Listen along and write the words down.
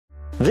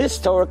This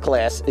Torah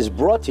class is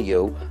brought to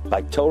you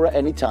by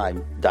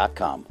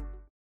TorahAnytime.com.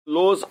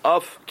 Laws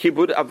of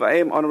Kibud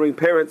Avayim, honoring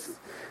parents,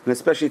 and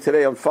especially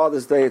today on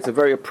Father's Day, it's a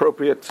very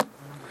appropriate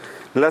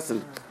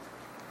lesson.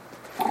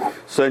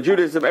 So in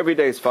Judaism, every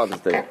day is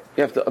Father's Day.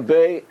 You have to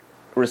obey,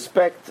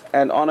 respect,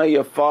 and honor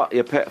your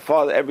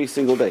father every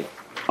single day.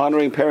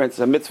 Honoring parents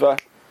is a mitzvah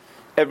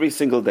every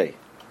single day.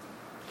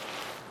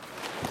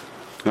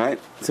 Right?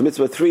 It's a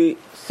mitzvah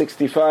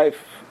 365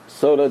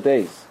 solar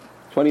days.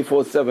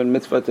 24/7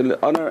 mitzvah to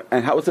honor.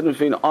 And how is it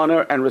between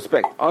honor and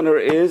respect? Honor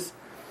is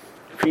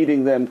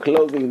feeding them,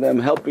 clothing them,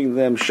 helping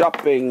them,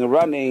 shopping,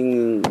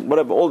 running,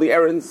 whatever, all the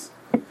errands,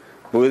 but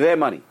with their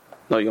money,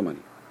 not your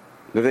money.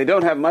 If they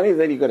don't have money,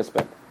 then you got to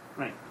spend.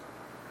 Right.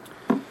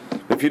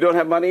 If you don't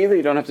have money either,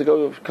 you don't have to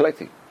go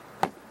collecting.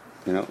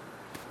 You know,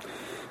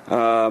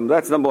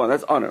 that's number one.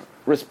 That's honor.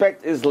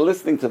 Respect is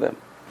listening to them,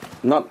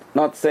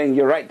 not saying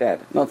you're right,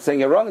 Dad, not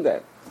saying you're wrong,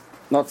 Dad,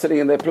 not sitting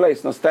in their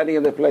place, not standing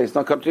in their place,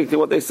 not contradicting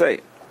what they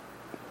say.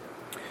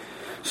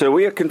 So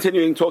we are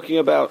continuing talking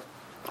about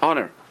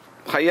honor.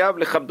 Chayav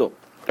lechabdo.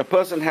 A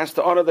person has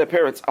to honor their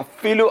parents.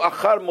 Afilu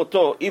achar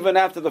moto, even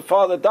after the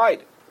father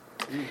died,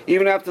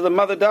 even after the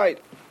mother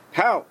died.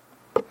 How?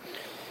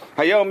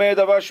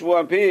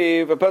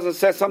 If a person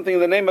says something in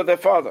the name of their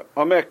father,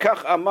 Omer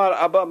kach amar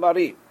Abba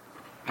Mari,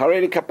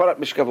 hareini kaparat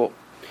mishkavo.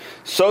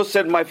 So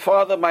said my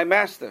father, my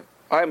master.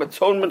 I am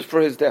atonement for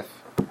his death.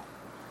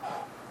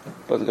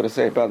 Person's going to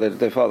say about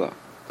their father.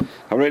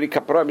 Hareini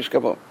kaparat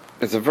mishkavo.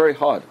 It's a very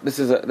hard. This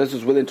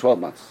is within 12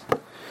 months.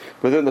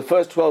 Within the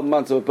first 12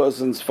 months of a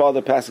person's father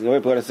passing away,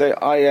 people are going to say,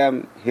 I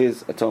am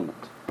his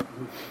atonement.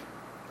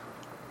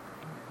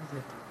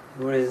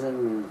 What is it?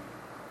 In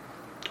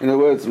other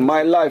words,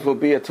 my life will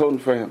be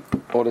atoned for him.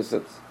 All his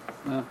sins.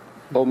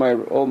 All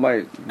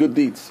my good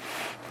deeds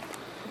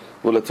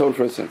will atone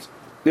for his sins.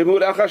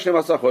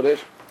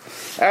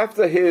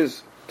 After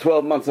his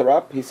 12 months are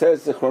up, he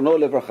says, Zichrono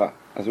levracha.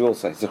 As we all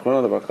say,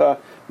 Zichrono levracha,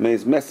 may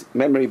his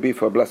memory be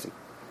for a blessing.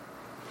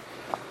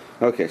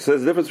 Okay, so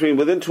there's a difference between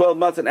within 12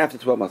 months and after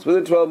 12 months.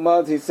 Within 12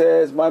 months, he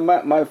says,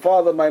 my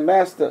father, my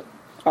master,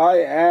 I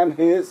am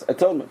his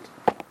atonement.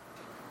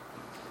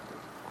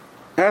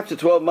 After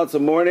 12 months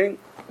of mourning,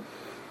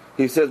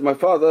 he says, my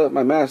father,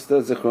 my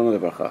master, Zichrono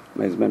levracha,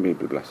 may his memory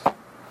be blessed.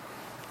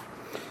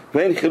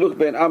 And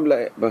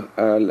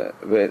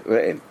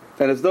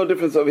there's no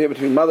difference over here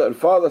between mother and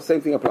father,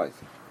 same thing applies.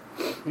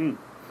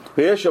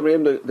 ויש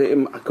אומרים,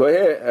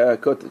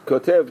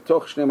 כותב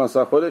תוך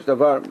 12 חודש,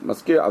 דבר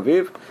מזכיר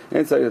אביו,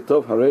 אין צריך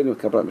לטוב הרינו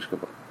וקבלה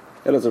משכבו.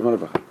 אלא זכרונו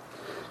לברכה.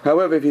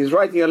 However, if he's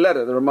writing a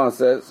letter, the Ramah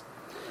says,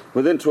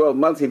 within 12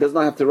 months, he does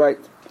not have to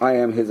write, I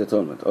am his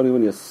atonement. Only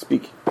when you're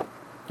speaking.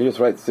 He just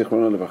writes,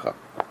 Zichrono levracha.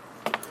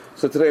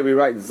 So today we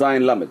write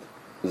Zayin Lamed,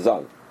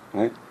 Zal,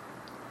 right?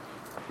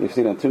 You've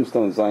seen on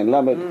tombstone Zayin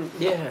Lamed.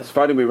 Yes.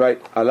 Friday we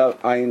write Alav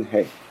Ayin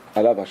Hey,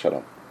 Alav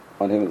HaShalom.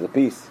 On him is a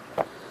peace.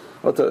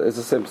 It's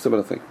the same,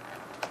 similar thing.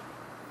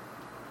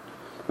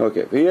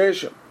 Okay.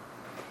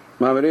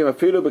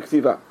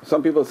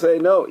 Some people say,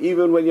 no,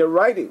 even when you're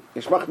writing,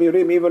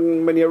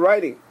 even when you're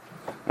writing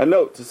a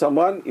note to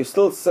someone, you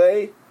still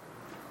say,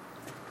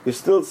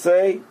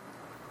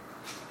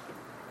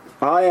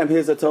 I am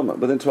his atonement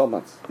within 12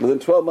 months. Within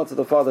 12 months of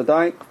the father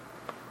dying,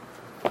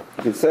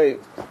 you can say,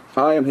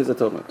 I am his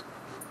atonement.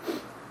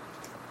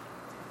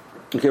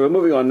 Okay, we're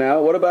moving on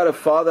now. What about if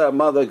father or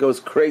mother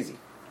goes crazy?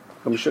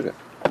 From sugar.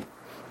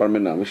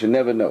 We should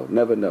never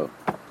know.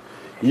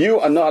 You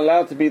are not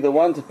allowed to be the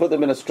one to put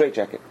them in a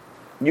straitjacket.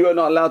 You are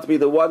not allowed to be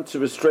the one to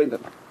restrain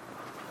them.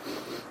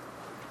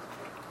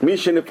 You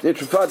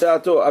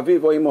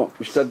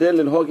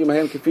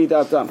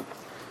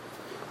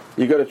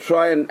got to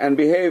try and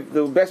behave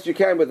the best you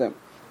can with them.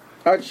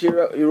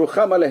 Until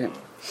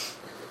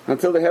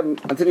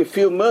you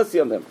feel mercy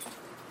on them.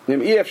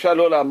 If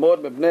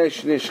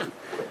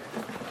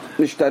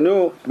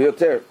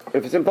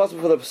it's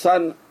impossible for the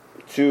son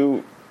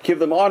to give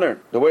them honor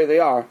the way they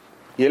are,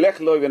 you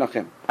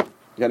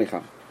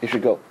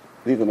should go.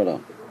 Leave them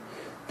alone.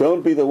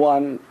 Don't be the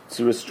one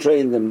to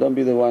restrain them. Don't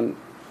be the one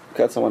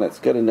cut someone else,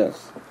 get a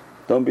nurse.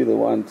 Don't be the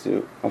one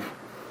to.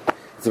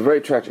 It's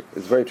very tragic.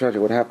 It's very tragic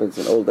what happens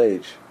in old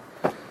age.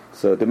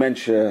 So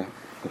dementia,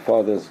 the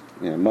father's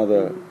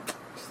mother,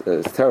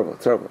 it's terrible.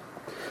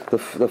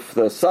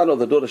 The son or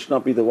the daughter should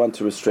not be the one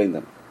to restrain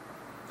them.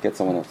 Get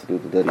someone else to do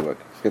the dirty work.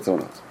 Get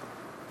someone else.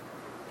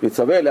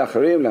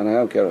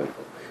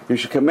 You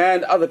should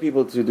command other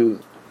people to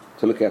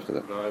look after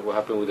them. What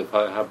happened with the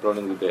father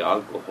running with the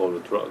alcohol or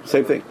drugs?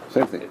 Same thing.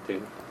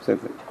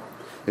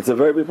 It's a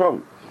very big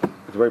problem.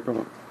 Let me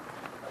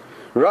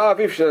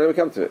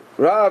come to it.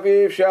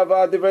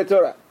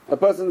 A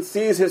person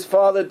sees his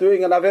father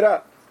doing an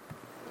avera.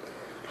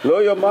 Lo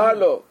yomar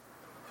lo.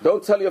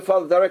 Don't tell your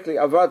father directly,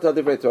 avarta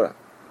divrei Torah.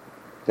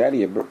 Daddy,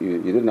 you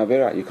did an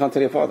avera. You can't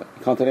tell your father.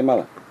 You can't tell your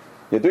mother.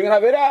 You're doing an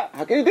avera.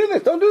 How can you do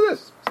this? Don't do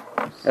this.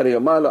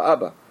 Yomar lo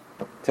abba.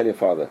 Tell your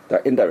father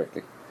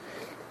indirectly.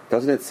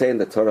 Doesn't it say in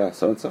the Torah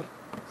so and so?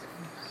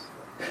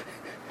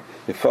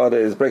 Your father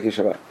is breaking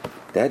Shabbat.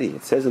 Daddy,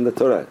 it says in the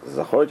Torah,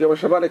 Zachor Yom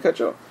Shabbat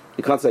Ekacho.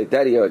 You can't say,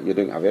 Daddy, you're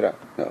doing Avera.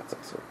 No,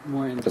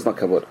 it's not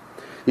kavod.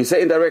 You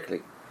say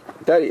indirectly,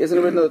 Daddy, isn't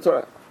it written in the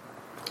Torah?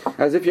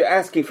 As if you're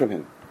asking from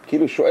him.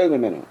 Kilu sho'el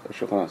mimenu, the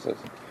Shulchan Aruch says.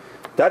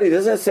 Daddy,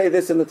 doesn't it say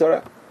this in the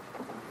Torah?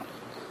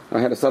 I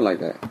had a son like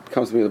that. It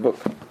comes to me with a book.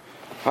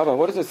 How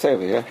what does it say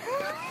over here?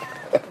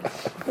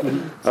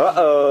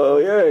 Uh-oh,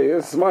 yeah, you're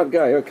a smart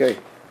guy, okay.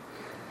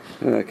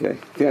 Okay.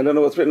 Yeah, I don't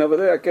know what's written over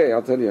there? Okay,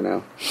 I'll tell you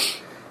now.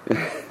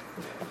 That's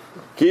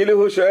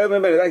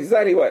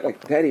exactly what.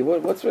 Like, Daddy,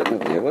 what's written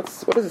over here? What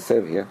does it say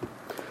over here?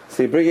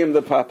 So you bring him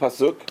the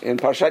pasuk in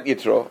Parshat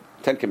Yitro,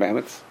 10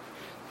 Commandments.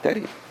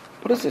 Daddy,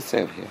 what does it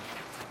say over here?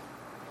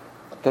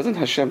 Doesn't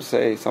Hashem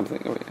say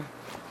something over here?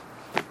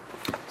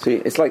 See,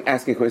 it's like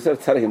asking, instead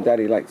of telling him,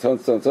 Daddy, like so,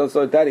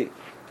 Daddy,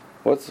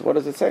 what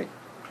does it say?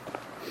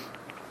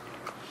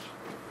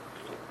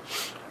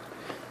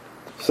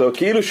 So,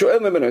 if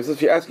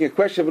you're asking a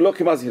question,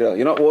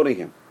 you're not warning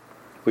him.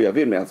 This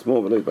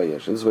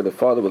is where the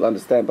father will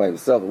understand by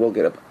himself and won't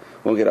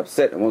get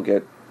upset and won't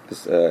get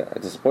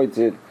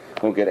disappointed,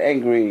 won't get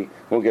angry,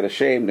 won't get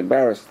ashamed,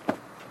 embarrassed.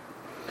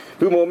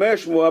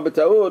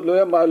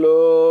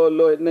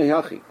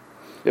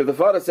 If the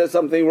father says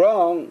something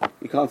wrong,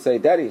 you can't say,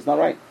 Daddy, it's not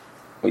right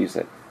what you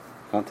said.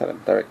 You can't tell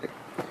him directly.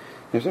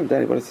 You say,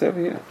 Daddy, what does it say over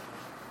here?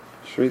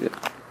 Just read it.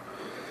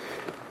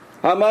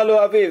 Now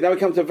we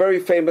come to a very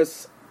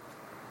famous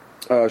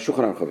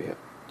Shulchan Aruch over here.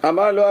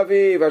 Amar lo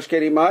aviv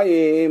ashkeri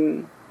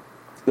mayim.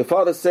 The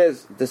father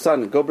says, the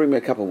son, go bring me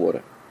a cup of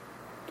water.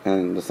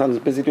 And the son is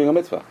busy doing a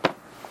mitzvah.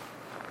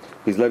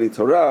 He's learning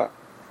Torah.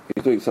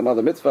 He's doing some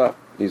other mitzvah.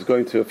 He's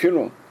going to a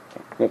funeral.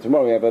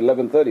 Tomorrow we have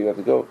 11:30. We have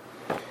to go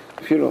to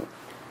a funeral.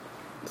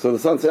 So the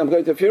son says, I'm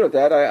going to a funeral,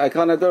 Dad. I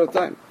can't have the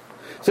time.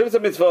 So if it's a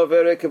mitzvah,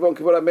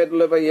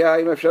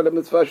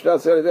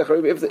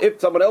 if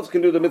someone else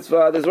can do the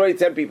mitzvah, there's already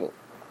 10 people.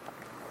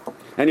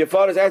 And your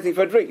father's asking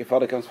for a drink, your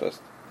father comes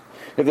first.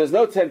 If there's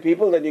no 10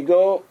 people, then you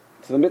go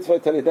to the mitzvah,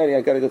 tell your Daddy,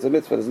 I got to go to the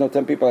mitzvah. There's no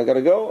 10 people, I got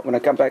to go. When I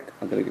come back,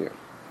 I'm going to go.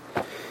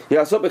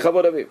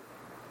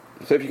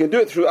 So if you can do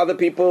it through other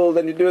people,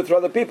 then you do it through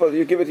other people.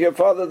 You give it to your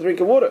father a drink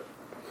of water.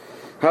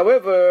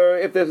 However,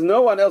 if there's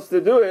no one else to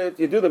do it,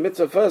 you do the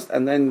mitzvah first,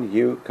 and then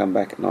you come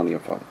back and honor your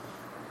father.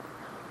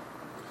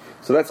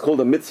 So that's called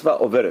a mitzvah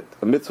overet,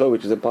 a mitzvah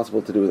which is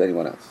impossible to do with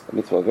anyone else. A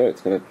mitzvah overet,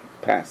 it's going to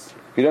pass.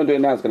 If you don't do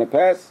it now, it's going to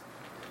pass.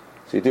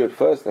 So you do it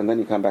first, and then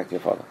you come back to your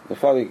father. The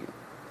father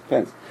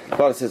depends. The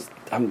father says,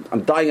 I'm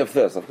dying of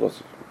thirst. Of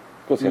course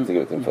you have to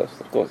give it to him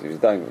first. Of course, if he's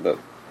dying of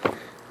thirst.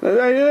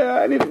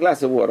 I need a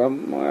glass of water.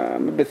 I'm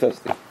a bit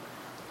thirsty.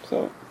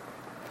 So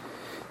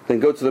then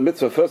go to the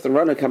mitzvah first and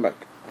run and come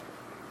back.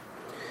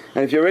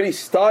 And if you're already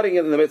starting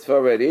in the mitzvah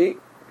already,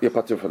 you're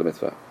patur for the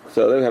mitzvah.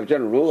 So then we have a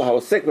general rule: how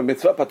sick with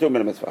mitzvah, patur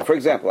min mitzvah. For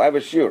example, I have a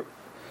shiur,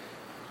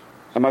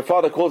 and my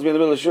father calls me in the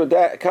middle of the shiur.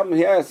 Dad, come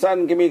here,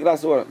 son, give me a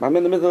glass of water. I'm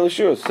in the middle of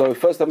the shiur, so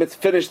first I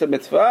finish the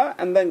mitzvah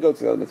and then go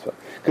to the other mitzvah.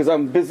 Because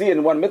I'm busy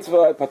in one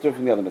mitzvah, I patur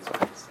from the other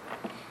mitzvah.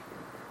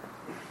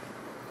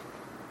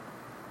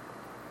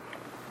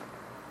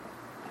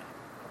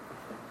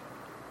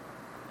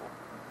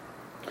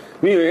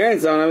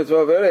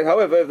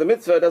 However, if the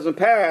mitzvah doesn't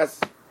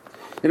pass,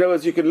 in other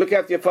words, you can look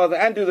after your father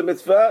and do the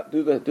mitzvah.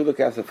 Do look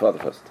after the father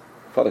first.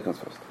 Father comes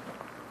first.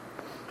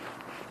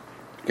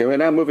 Okay, we're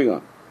now moving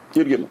on.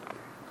 Yud Gimel.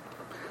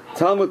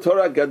 Talmud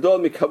Torah gadol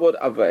mikavod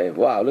avayim.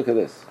 Wow, look at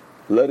this.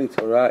 Learning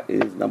Torah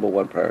is number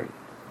one priority,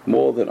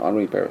 more than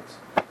honoring parents.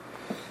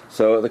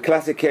 So the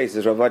classic case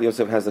is Rav Ovadia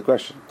Yosef has the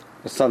question.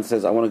 The son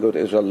says, I want to go to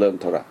Israel, learn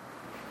Torah.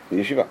 In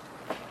yeshiva.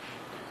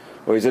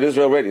 Or he's in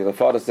Israel already. The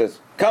father says,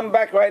 come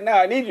back right now,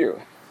 I need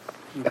you.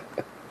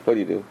 What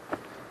do?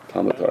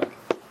 Talmud Torah.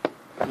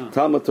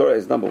 Talmud Torah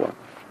is number one.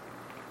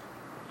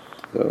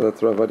 So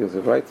that's Rav Ovadia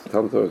Yosef, right?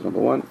 Talmud Torah is number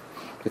one.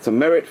 It's a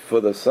merit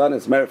for the son,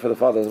 it's merit for the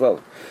father as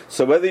well.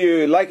 So whether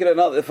you like it or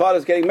not, the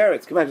father's getting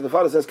merits. Imagine the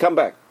father says, come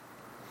back.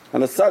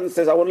 And the son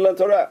says, I want to learn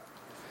Torah.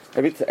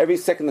 Every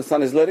second the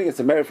son is learning, it's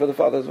a merit for the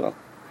father as well.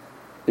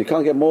 You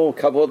can't get more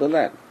kavod than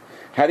that.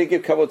 How do you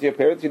give kavod to your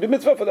parents? You do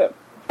mitzvah for them.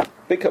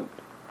 Big kavod.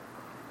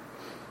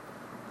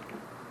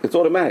 It's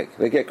automatic.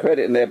 They get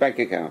credit in their bank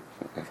account.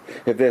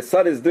 If their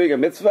son is doing a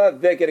mitzvah,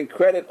 they're getting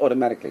credit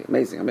automatically.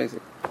 Amazing.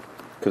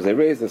 Because they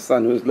raised a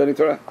son who's learning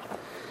Torah.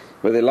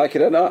 Whether they like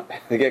it or not,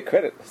 they get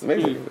credit. It's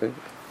amazing.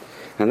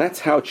 And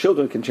that's how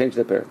children can change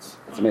their parents.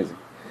 It's amazing.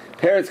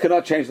 Parents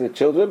cannot change their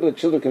children, but the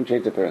children can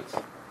change their parents.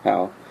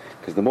 How?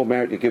 Because the more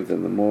merit you give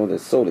them, the more their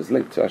soul is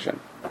linked to Hashem.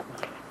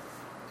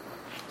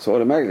 So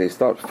automatically they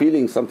start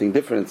feeling something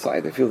different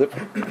inside. They feel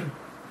different.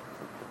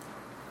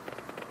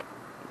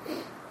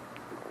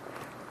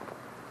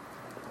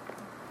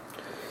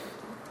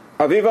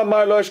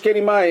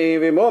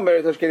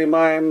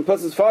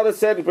 Person's father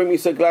said, bring me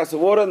a glass of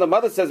water, and the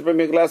mother says, bring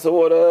me a glass of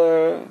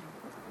water.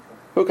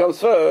 Who comes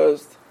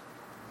first?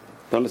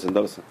 Don't listen.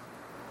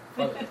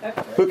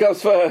 Who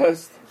comes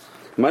first?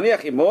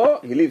 Maniach imo,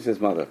 he leaves his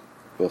mother.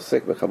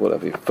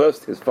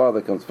 First, his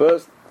father comes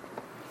first.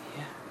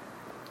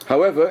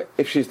 However,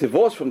 if she's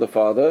divorced from the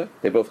father,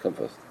 they both come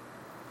first.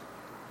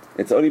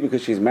 It's only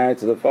because she's married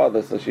to the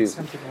father, so she's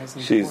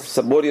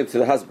subordinate to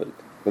the husband.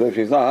 But if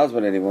she's not a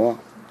husband anymore,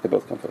 they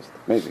both come first.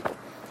 Amazing.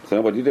 So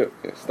now what do you do?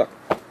 You're stuck.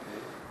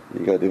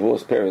 You got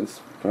divorced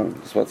parents.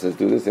 This one says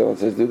do this, the other one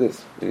says do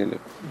this. What are you going to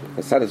do?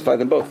 Let's satisfy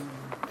them both.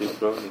 Big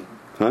problem.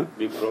 Huh?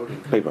 Big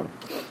problem. Big problem.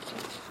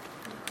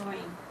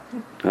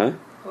 Huh?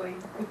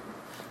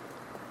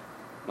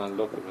 Man,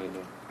 look at right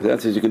now. The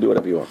answer is you can do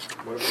whatever you want.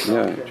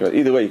 Yeah, sure.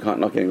 Either way, you can't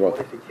knock any rock.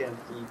 What if you can't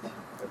eat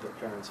at the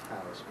parents'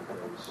 house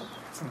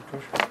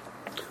because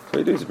So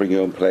you do is bring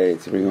your own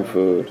plates, you bring your own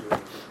food.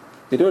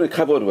 You do it in a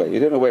kavod way. You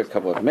don't know where it's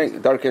kavod. Make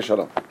darkei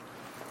shalom.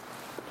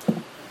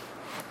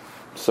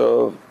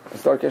 So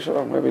it's darkei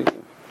shalom. Maybe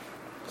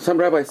some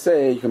rabbis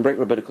say you can break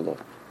rabbinical law.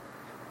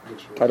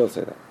 I don't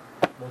say that.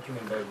 What do you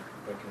mean by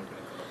breaking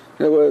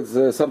In other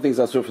words, some things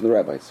are true from the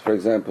rabbis. For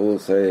example,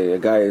 say a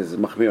guy is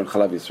machmir on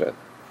Chalav Yisrael.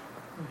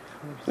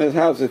 In his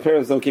house, his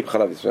parents don't keep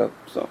Chalav Yisrael,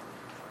 so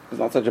it's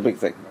not such a big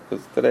thing.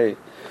 Because today,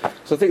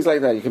 so things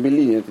like that, you can be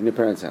lenient in your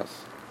parents'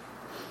 house.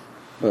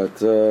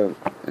 But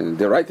and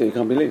they're right there, you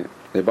can't be lenient.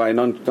 They buy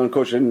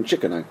non-kosher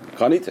chicken, I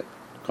can't eat it,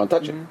 can't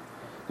touch it.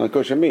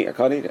 Non-kosher meat, I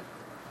can't eat it.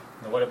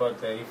 Now, what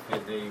about if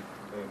they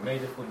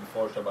made the food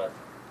before Shabbat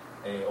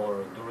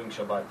or during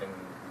Shabbat, and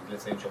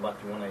let's say in Shabbat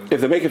you want to eat?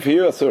 If they make it for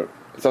you, asur.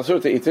 It's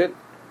asur to eat it.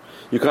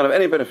 You can't have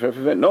any benefit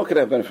from it. No one can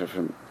have benefit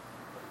from it.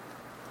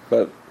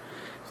 But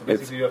so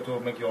basically, you have to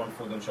make your own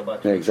food on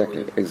Shabbat. yeah,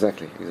 exactly.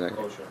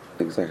 Kosher.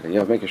 Exactly. You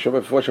have to make a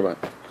Shabbat before Shabbat.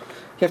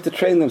 You have to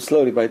train them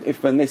slowly. But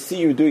if when they see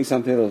you doing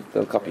something,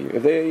 they'll copy you.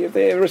 If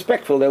they're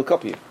respectful, they'll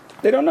copy you.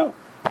 They don't know.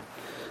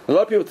 A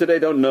lot of people today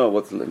don't know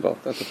what's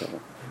involved. That's the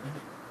problem.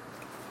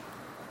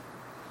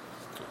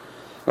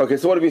 Okay,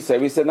 so what did we say?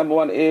 We said number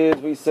one is,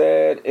 we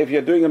said if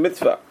you're doing a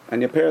mitzvah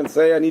and your parents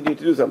say, I need you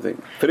to do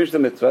something, finish the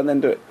mitzvah and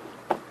then do it.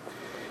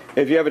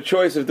 If you have a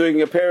choice of doing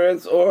your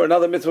parents or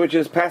another mitzvah which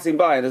is passing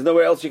by and there's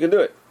nowhere else you can do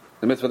it,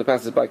 the mitzvah that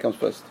passes by comes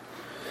first.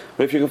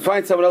 But if you can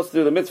find someone else to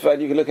do the mitzvah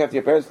and you can look after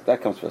your parents,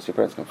 that comes first. Your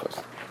parents come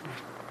first.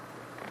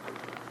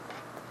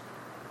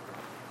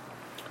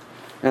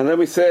 And then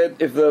we said,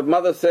 if the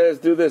mother says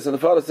do this and the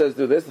father says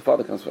do this, the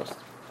father comes first.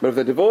 But if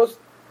they're divorced,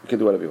 you can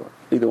do whatever you want.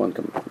 Either one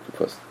come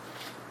first.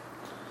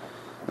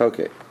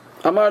 Okay.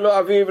 Amar lo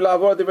aviv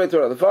la'avor divrei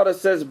Torah. The father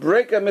says,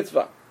 break a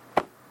mitzvah.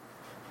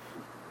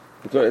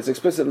 It's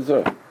explicit in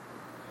the Torah.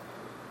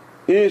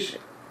 Ish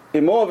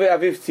imo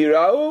ve'aviv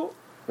tirau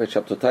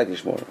ve'shabtotai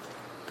tishmor.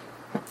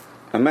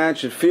 A man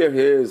should fear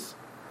his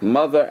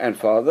mother and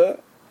father,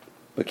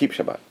 but keep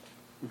Shabbat.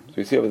 So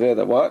you see over there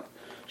that what?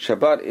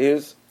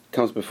 Shabbat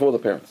comes before the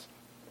parents.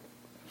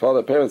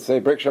 Father, parents say,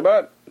 break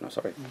Shabbat. No,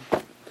 sorry.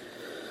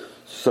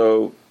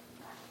 So,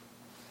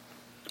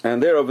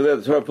 and there over there,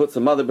 the Torah puts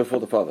the mother before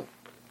the father.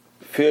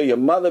 Fear your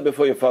mother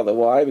before your father.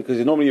 Why? Because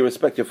normally you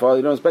respect your father,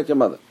 you don't respect your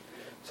mother.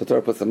 So the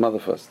Torah puts the mother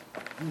first.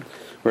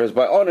 Whereas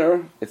by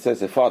honor, it says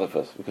the father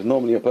first. Because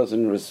normally a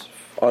person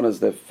honors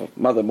their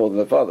mother more than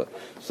their father.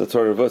 So the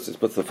Torah reverses,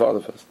 puts the father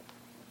first.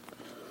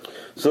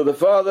 So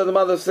the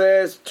mother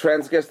says,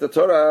 transgress the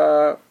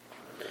Torah.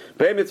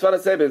 Pay mitzvah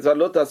mitzvah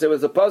lotas. It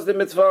was a positive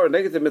mitzvah or a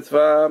negative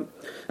mitzvah.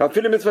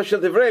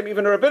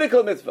 Even a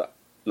rabbinical mitzvah.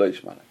 Lo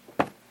yishmana.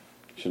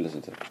 Shouldn't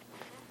listen to it.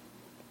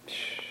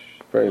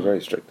 Very,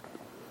 very strict.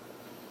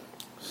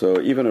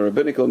 So even a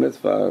rabbinical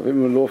mitzvah,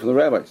 even a law from the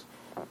rabbis,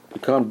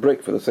 you can't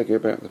break for the sake of your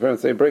parents. The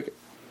parents say break it.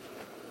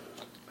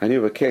 I knew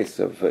of a case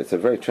it's a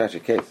very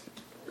tragic case.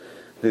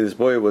 I think this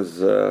boy was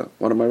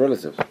one of my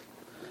relatives.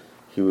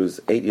 He was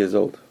 8 years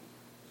old,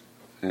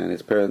 and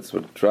his parents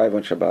would drive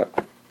on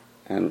Shabbat,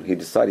 and he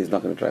decided he's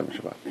not going to drive on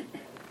Shabbat.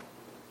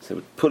 So they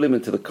would pull him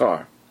into the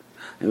car.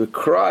 He would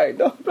cry,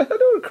 no, I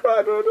don't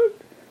cry, no.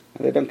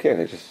 And they don't care,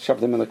 they just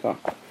shoved him in the car.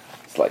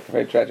 It's like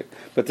very tragic.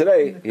 But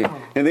today,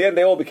 in the end,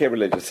 they all became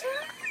religious.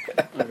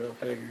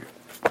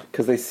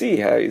 Because they see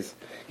how he's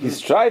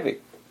striving.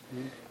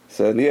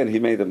 So in the end, he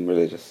made them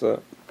religious.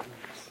 So,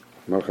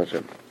 Baruch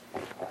Hashem.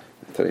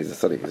 Today he's a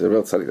study. He's a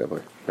real study, that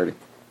boy. Ready?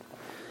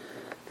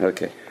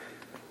 Okay.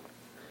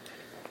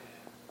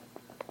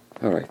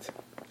 All right.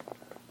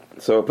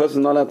 So a person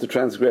is not allowed to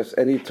transgress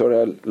any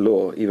Torah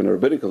law, even a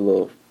rabbinical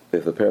law,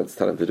 if the parents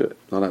tell him to do it.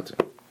 Not allowed to.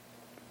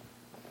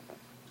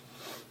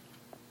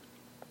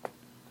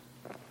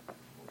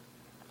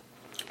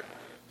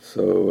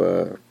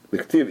 So,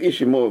 L'ktiv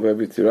ish imo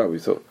ve'aviv tirau, we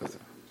saw.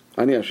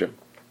 Ani Hashem.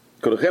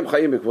 Kolochem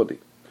chayim b'kvodi.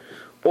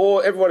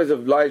 Or everyone is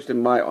obliged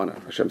in my honor,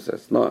 Hashem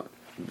says. No,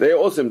 they are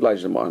also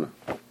obliged in my honor.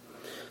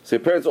 So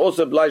your parents are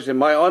also obliged in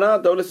my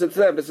honor. Don't listen to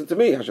them, listen to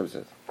me, Hashem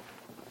says.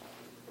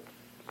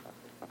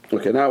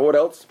 Okay, now what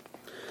else?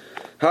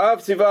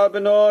 The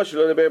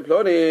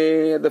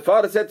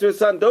father said to his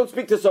son, don't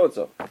speak to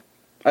so-and-so.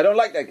 I don't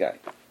like that guy.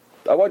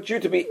 I want you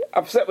to be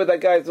upset with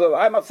that guy as well.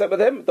 I'm upset with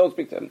him, don't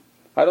speak to him.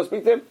 I don't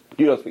speak to him,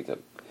 you don't speak to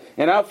him.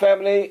 In our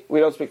family, we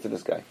don't speak to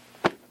this guy.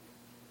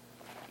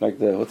 Like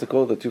what's it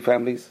called? The two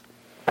families?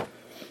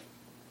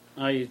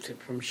 You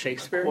took from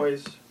Shakespeare?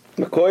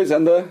 McCoys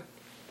and the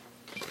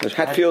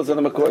Hatfields and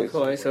the McCoys.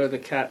 McCoys or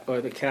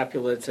the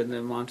Capulets and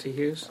the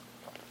Montagues.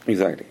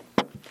 Exactly.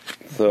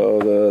 So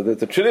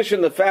the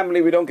tradition, the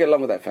family, we don't get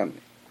along with that family.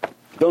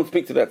 Don't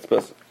speak to that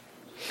person.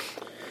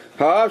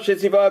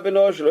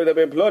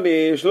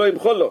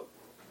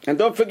 And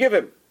don't forgive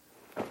him.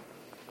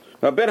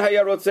 And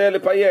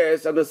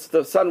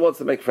the son wants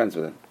to make friends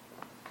with him.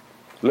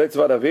 And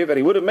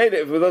he would have made it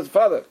if it was his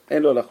father.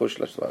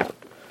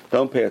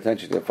 Don't pay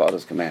attention to your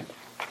father's command.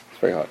 It's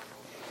very hard.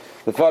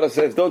 The father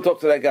says, don't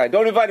talk to that guy.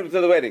 Don't invite him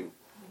to the wedding.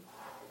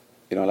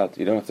 You're not allowed to.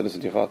 You don't have to listen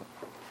to your father.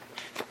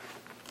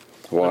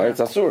 Why? It's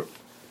asur.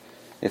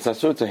 It's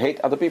asur to hate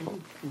other people.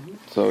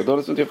 So don't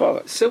listen to your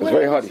father. So it's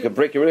very hard. You can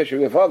break your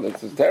relationship with your father.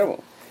 It's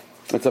terrible.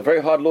 It's a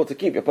very hard law to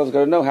keep. Your person's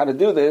got to know how to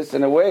do this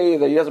in a way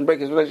that he doesn't break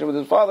his relationship with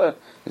his father,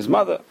 his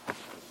mother.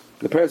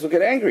 The parents will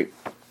get angry.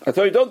 I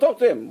told you, don't talk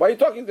to him. Why are you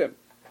talking to him?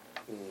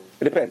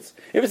 It depends.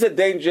 If it's a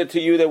danger to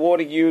you, they're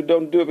warning you,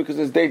 don't do it because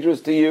it's dangerous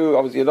to you.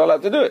 Obviously, you're not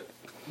allowed to do it.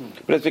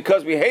 But it's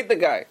because we hate the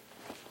guy.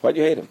 Why do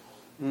you hate him?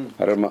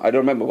 I don't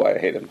remember why I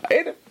hate him. I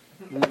hate him.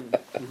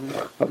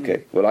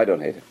 Okay, well, I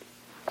don't hate him.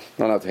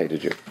 Not allowed to hate a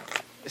Jew.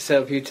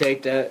 So if you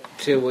take that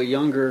to a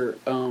younger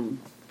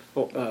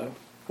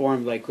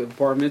form, like with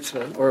bar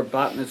mitzvah or a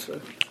bat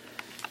mitzvah,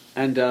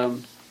 and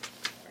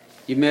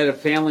you met a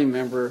family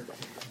member,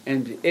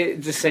 and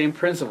it's the same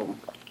principle.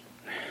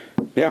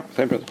 Yeah,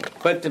 same principle.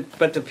 But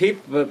the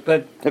people,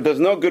 but if there's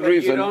no good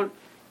reason, you don't.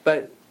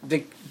 But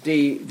the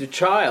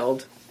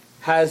child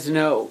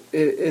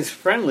is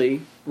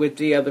friendly with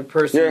the other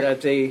person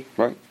that they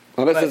right.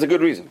 Unless there's a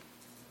good reason.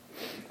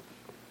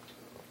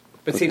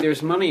 But see,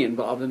 there's money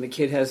involved, and the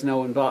kid has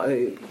no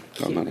involvement.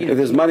 If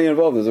there's money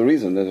involved, there's a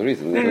reason. There's a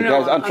reason. No, the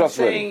guy's I'm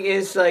untrustworthy. saying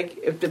is like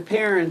if the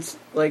parents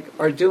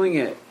are doing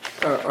it,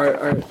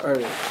 are I'll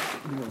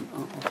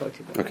talk to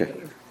you about Okay.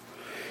 that.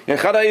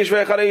 There's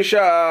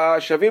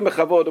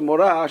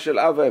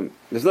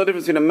no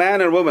difference between a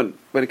man and a woman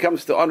when it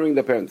comes to honoring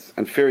the parents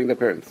and fearing the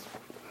parents.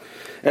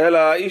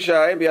 However,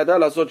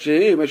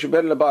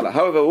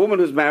 a woman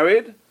who's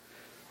married,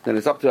 then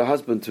it's up to her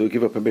husband to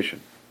give her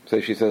permission. Say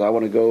she says, I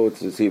want to go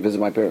to visit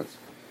my parents.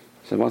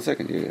 I said, 1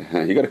 second, you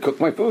got to cook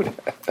my food.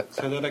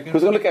 Say that again.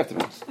 Who's going to look after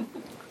me?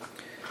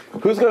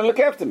 Who's going to look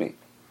after me?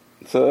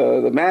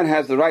 So the man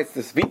has the rights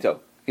to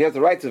veto. He has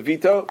the right to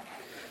veto.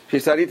 She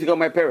said, I need to go to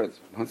my parents.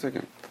 1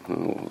 second.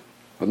 Oh,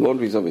 the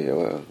laundry's over here.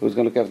 Well, who's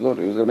going to look after the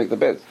laundry? Who's going to make the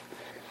beds?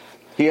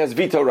 He has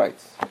veto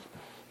rights.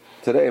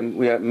 Today,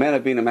 men are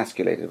being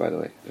emasculated, by the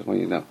way. Just want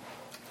you to know.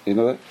 You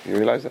know that? You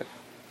realize that?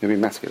 They're being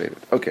emasculated.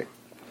 Okay.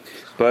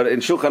 But in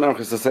Shulchan Aruch,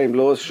 it's the same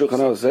laws. Shulchan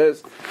Aruch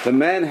says, the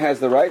man has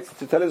the right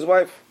to tell his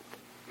wife,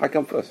 I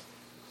come first.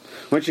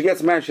 When she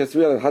gets married, she has to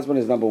realize the husband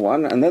is number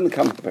one, and then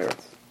come the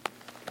parents.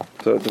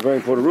 So it's a very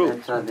important rule.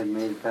 That's how they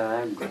made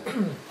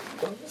the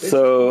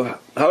So,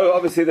 however,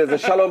 obviously there's a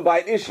shalom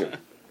bait issue.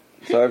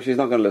 So if she's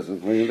not going to listen,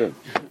 what are you going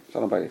to do?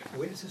 Shalom bait issue.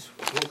 Where does this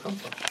rule come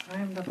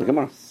from? The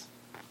Gemara.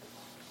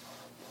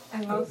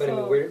 And But I mean,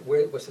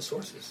 also, what's the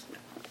sources?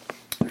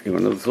 You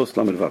want to know the source?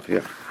 Lamed Vav,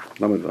 yeah.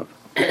 Lamed Vav.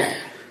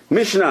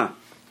 Mishnah.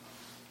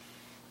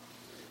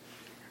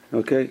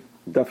 Okay,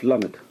 Daf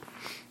Lamed.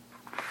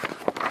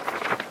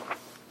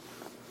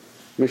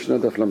 Mishnah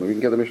Daf Lamed. We can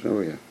get the Mishnah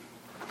over here.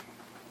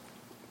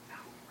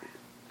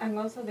 and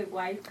also the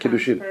wife comes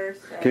Kiddushin.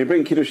 first. Can you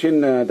bring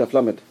Kiddushin Daf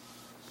Lamed?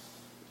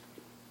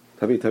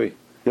 Tavi.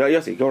 Yeah,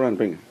 Yossi, go around and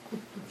bring it.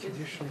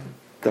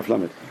 Daf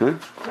Lamed. Huh? No,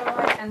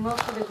 and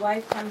also the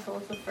wife comes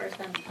also first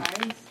and the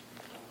parents.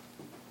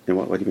 And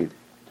what do you mean?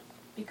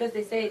 Because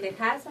they say the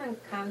husband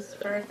comes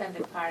first and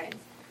the parents.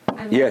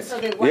 And Yes,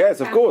 also the wife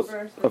yes, of comes course,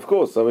 first. of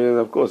course. I mean,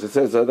 of course. It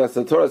says that's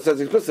the Torah says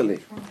explicitly.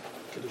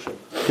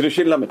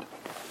 Kiddushin Lamed.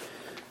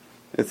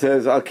 It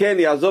says, "Al ken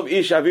yazov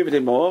ish aviv et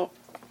imo,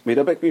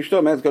 midabek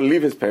b'ishto." Man's going to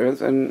leave his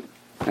parents and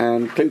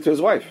cling to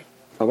his wife.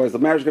 Otherwise, the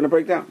marriage is going to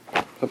break down.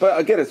 But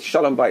again, it's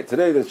shalom bait.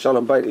 Today, there's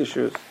shalom bait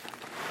issues.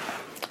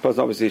 Plus,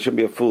 obviously, he shouldn't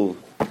be a fool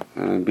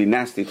and be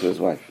nasty to his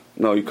wife.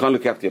 No, you can't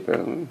look after your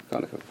parents.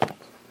 Can't look after your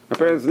parents. My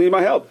parents need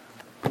my help.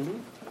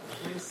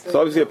 So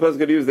obviously a person's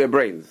going to use their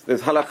brains.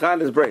 There's halakha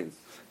and there's brains.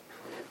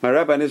 My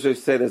rabbi in Israel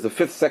said there's the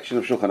fifth section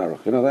of Shulchan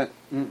Aruch. You know that?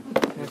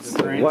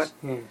 What?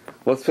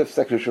 What's fifth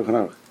section of Shulchan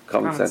Aruch?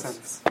 Common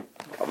sense.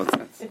 Common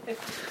sense.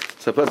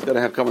 So a person's going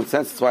to have common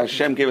sense. That's why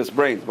Hashem gave us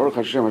brains. Baruch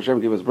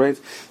Hashem gave us brains.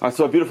 I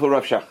saw a beautiful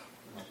Rav Shach.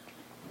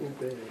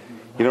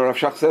 You know what Rav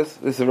Shach says?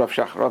 This is Rav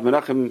Shach. Rav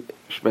Menachem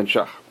ben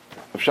Shach.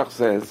 Rav Shach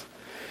says,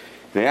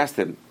 they asked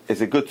him,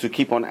 is it good to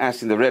keep on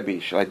asking the Rebbe,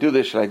 shall I do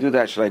this, shall I do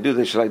that, shall I do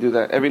this, shall I do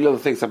that? Every little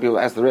thing, some people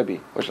ask the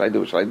Rebbe, what shall I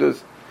do, shall I do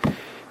this?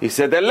 He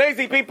said, they're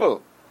lazy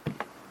people.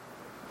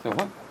 So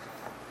what?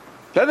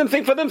 Let them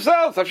think for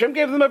themselves. Hashem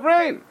gave them a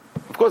brain.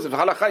 Of course, if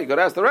halakha, you got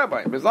to ask the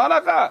rabbi. If it's not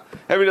halakha,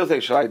 every little thing,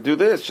 shall I do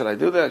this, shall I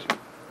do that?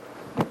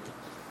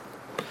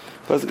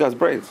 Person God's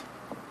brains.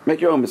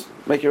 Make your own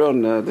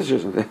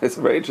decision. It's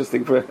very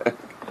interesting.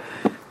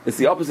 It's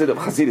the opposite of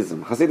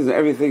Hasidism. Hasidism,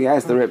 everything you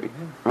ask the Rebbe,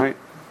 right?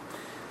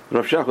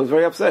 Rav Shach was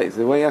very upset. He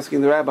said, why are you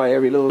asking the rabbi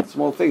every little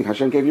small thing?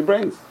 Hashem gave you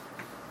brains.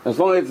 As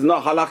long as it's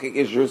not halakhic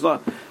issue, it's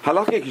not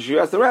halakhic issue,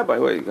 ask the rabbi.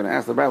 Well, you're going to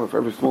ask the rabbi for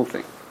every small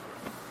thing.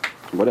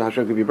 What did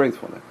Hashem give you brains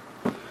for then?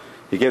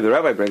 He gave the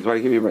rabbi brains, why did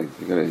he give you brains?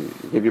 He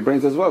gave you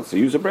brains as well, so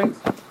use your brains.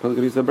 People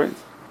can use their brains.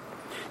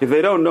 If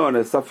they don't know, and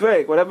it's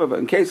safek, whatever, but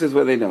in cases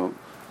where they know,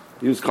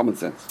 use common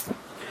sense.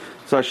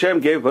 So Hashem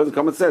gave us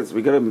common sense.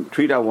 We got to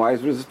treat our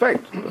wives with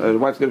respect. The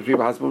wife's got to treat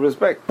her husband with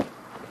respect.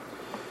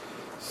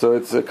 So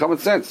it's common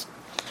sense.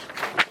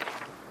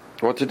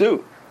 What to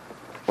do?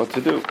 What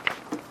to do?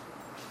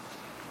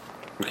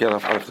 Okay, I'll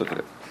have to look at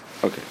it.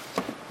 Okay.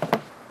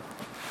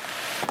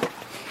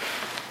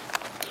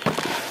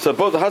 So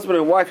both the husband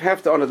and wife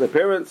have to honor their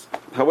parents.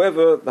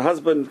 However, the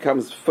husband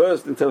comes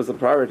first in terms of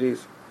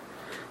priorities.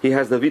 He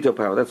has the veto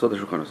power. That's what the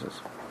Shulchan Aruch says.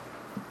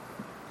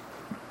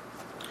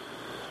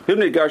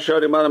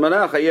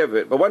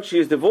 But once she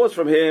is divorced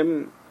from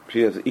him,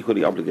 she has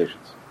equally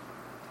obligations.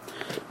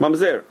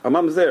 Mamzer,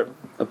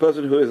 a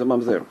person who is a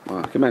mamzer.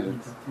 Wow, can you imagine?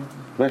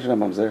 Imagine a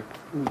mamzer.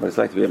 What it's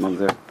like to be a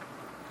mamzer.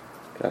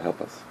 God help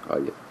us. Oh,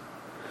 yeah.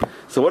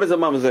 So what is a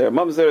mamzer? A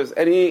mamzer is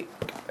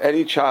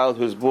any child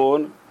who is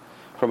born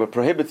from a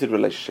prohibited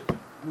relationship.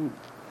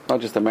 Not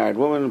just a married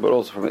woman, but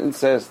also from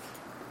incest.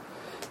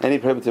 Any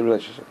prohibited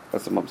relationship.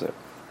 That's a mamzer.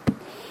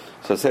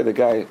 So say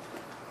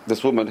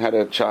this woman had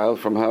a child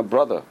from her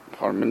brother.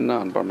 Bar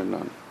Minan.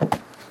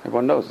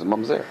 Everyone knows it's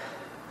mamzer.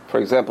 For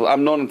example,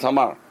 Amnon and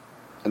Tamar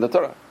in the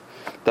Torah.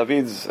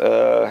 David's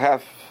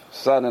half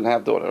son and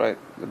half daughter, right?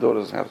 The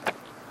daughter's half.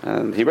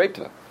 And he raped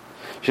her.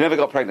 She never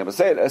got pregnant. But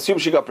assume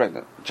she got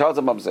pregnant. The child's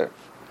a mamzer.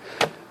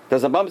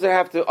 Does a mamzer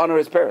have to honor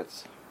his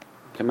parents?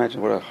 Can you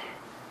imagine what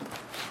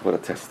a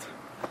test.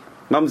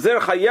 Mamzer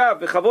chayav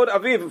v'chavod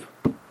aviv.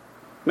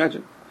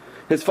 Imagine.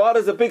 His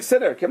father's a big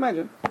sinner. Can you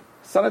imagine?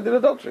 His son did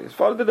adultery. His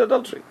father did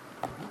adultery.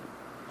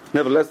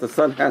 Nevertheless, the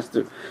son has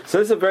to. So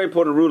this is a very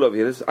important rule over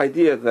here. This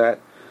idea that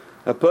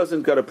a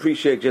person got to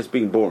appreciate just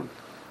being born.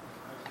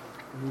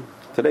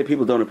 Today,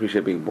 people don't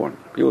appreciate being born.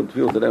 People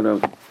today know,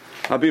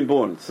 I've been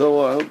born.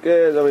 So who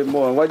cares? I've been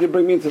born. Why did you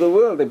bring me into the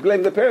world? They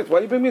blame their parents. Why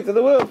did you bring me into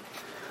the world?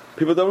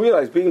 People don't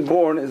realize being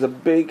born is a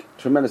big,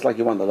 tremendous, like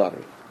you won the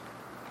lottery.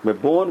 We're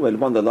born, we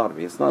won the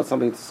lottery. It's not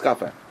something to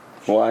scoff at.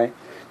 Why?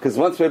 Because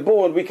once we're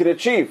born, we can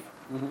achieve.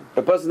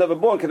 A person never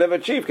born can never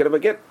achieve, can never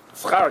get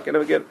schar, can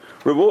never get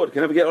reward,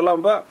 can never get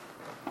olam haba.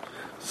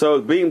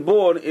 So being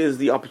born is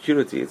the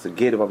opportunity. It's a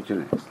gate of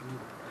opportunities.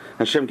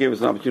 Hashem gave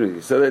us an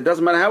opportunity. So it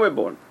doesn't matter how we're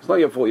born. It's not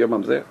your fault your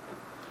mom's there.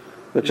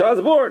 The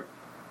child's born.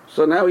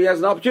 So now he has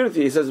an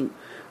opportunity. He says,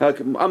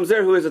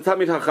 Mamzer, who is a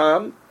Talmid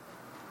Hacham,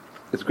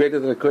 is greater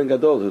than a Kohen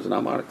Gadol, who's an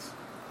Amaretz.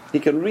 He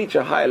can reach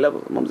a high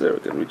level. Mamzer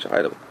can reach a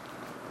high level.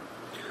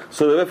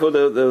 So therefore,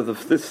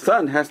 this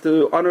son has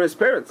to honor his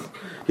parents.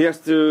 He has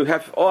to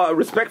have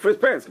respect for his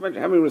parents.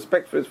 Imagine having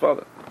respect for his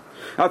father.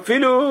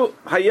 Afilu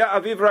haya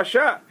aviv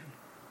rasha.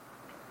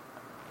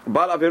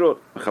 Bal avirot.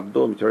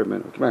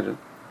 Imagine.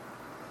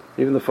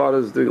 Even the father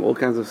is doing all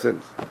kinds of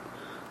sins.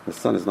 The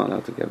son is not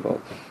allowed to get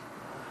involved.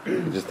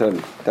 You just tell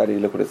him, Daddy,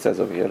 look what it says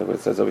over here. Look what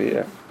it says over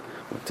here.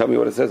 Tell me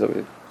what it says over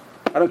here.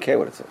 I don't care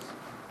what it says.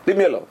 Leave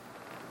me alone.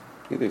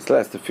 He still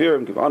has to fear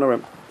him, honor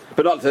him,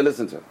 but not to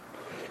listen to him.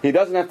 He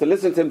doesn't have to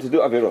listen to him to do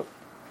avirot,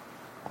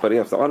 but he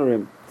has to honor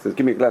him. He says,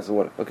 give me a glass of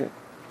water. Okay.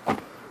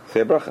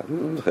 Say a bracha.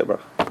 Say a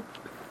bracha.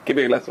 Give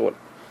me a glass of water.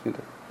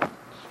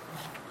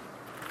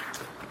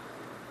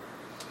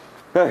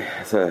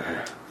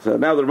 So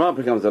now the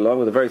Rambam comes along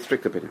with a very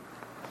strict opinion.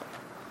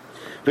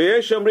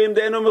 A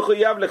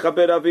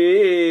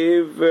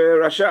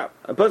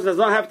person does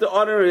not have to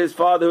honor his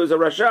father who is a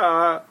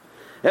rasha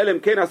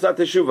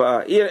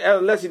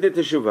unless he did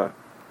teshuvah.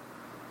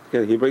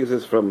 Okay, he brings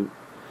this from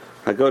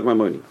Hagod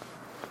Maimoni.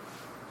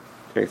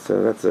 Okay,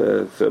 so that's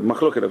a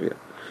machloket over here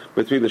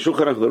between the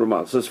Shulchan Aruch and the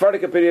Rambam. So the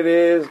Sephardic opinion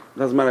is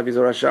doesn't matter if he's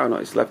a rasha or not.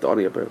 He's left to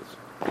honor your parents.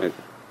 Okay.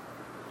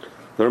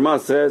 The Rambam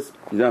says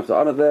you don't have to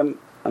honor them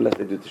unless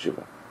they do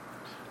teshuvah.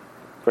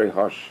 Very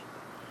harsh.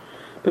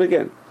 But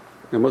again,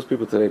 most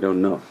people today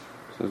don't know.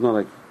 So it's not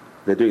like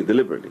they're doing it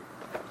deliberately.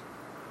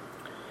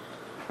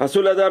 Now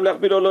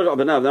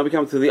we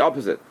come to the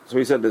opposite. So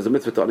we said there's a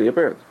mitzvah to honor your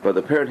parents. But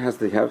the parent has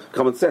to have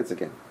common sense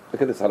again.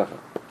 Look at this halakha.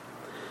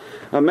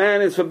 A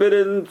man is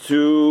forbidden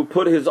to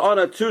put his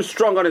honor too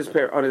strong on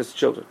his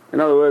children. In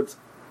other words,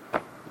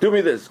 do me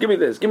this, give me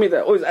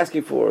that. Always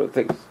asking for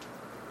things.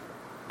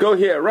 Go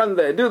here, run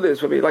there, do this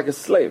for me, like a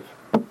slave.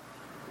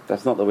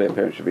 That's not the way a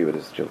parent should be with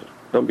his children.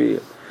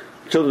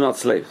 Children are not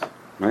slaves,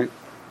 right?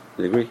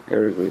 You agree?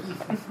 Eric agrees.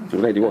 I'm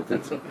glad you walked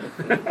in.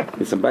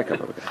 Need some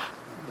backup over there.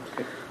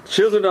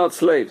 Children are not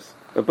slaves.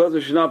 A person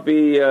should not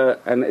be,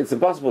 and it's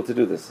impossible to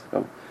do this.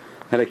 I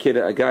had a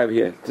guy over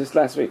here, just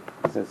last week.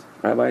 He says,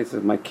 Rabbi, he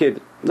says, my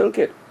kid, little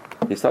kid,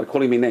 he started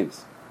calling me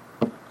names.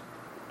 So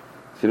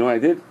you know what I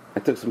did? I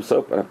took some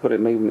soap and I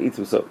made him eat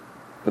some soap.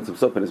 Put some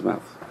soap in his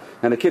mouth.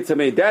 And the kid said to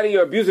me, Daddy,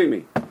 you're abusing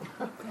me.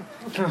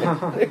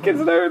 The kids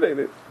know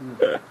everything.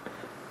 So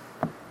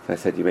I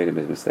said, you made a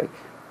mistake.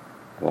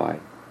 Why?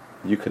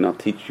 You cannot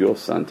teach your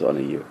son to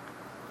honor you.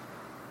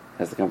 It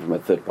has to come from a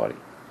third party.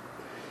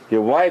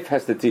 Your wife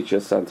has to teach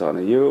your son to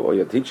honor you, or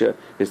his teacher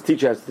has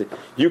to.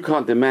 You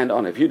can't demand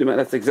honor. If you demand,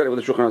 that's exactly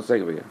what the Shulchan Aruch is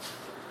saying over here.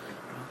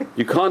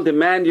 You can't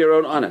demand your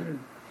own honor.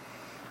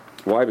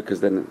 Why? Because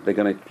then you're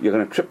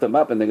gonna trip them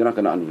up, and they're not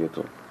gonna honor you at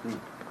all.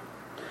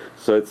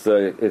 So it's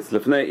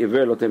lefnei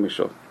iver lo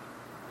temishov.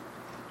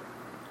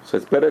 So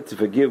it's better to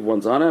forgive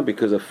one's honor,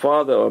 because a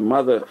father or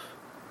mother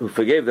who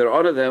forgave their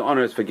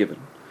honor is forgiven.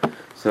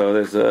 So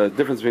there's a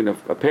difference between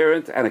a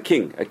parent and a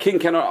king. A king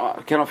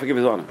cannot forgive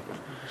his honor.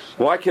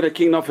 Why can a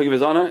king not forgive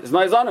his honor? It's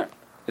not his honor.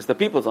 It's the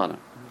people's honor.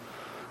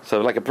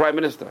 So like a prime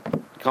minister,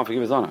 he can't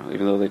forgive his honor,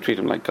 even though they treat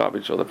him like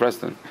garbage, or the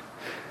president.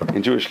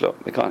 In Jewish law,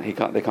 he can't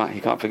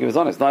forgive his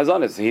honor. It's not his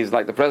honor. He's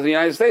like the president of the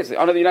United States, the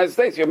honor of the United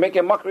States. You're making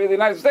a mockery of the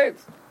United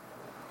States.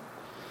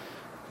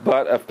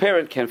 But a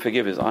parent can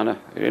forgive his honor.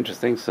 Very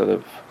interesting. So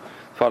the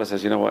father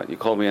says, you know what, you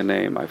call me a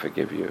name, I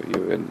forgive you.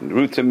 You're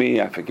rude to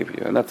me, I forgive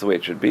you. And that's the way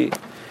it should be.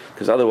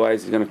 Because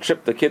otherwise he's going to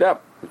trip the kid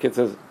up. The kid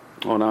says,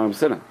 oh, now I'm a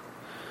sinner.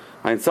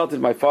 I insulted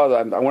my father,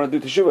 I want to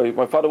do teshuvah.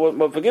 My father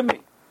won't forgive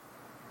me.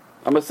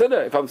 I'm a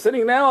sinner. If I'm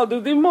sinning now, I'll do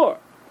even more.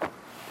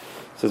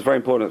 So it's very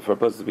important for a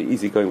person to be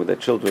easygoing with their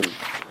children.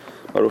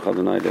 Baruch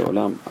Adonai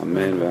Le'olam.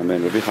 Amen.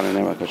 Amen. Rabbi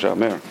Chanan Rakasha.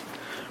 Amen.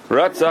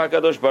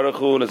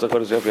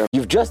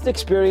 You've just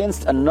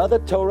experienced another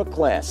Torah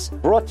class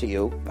brought to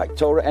you by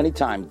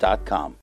TorahAnytime.com.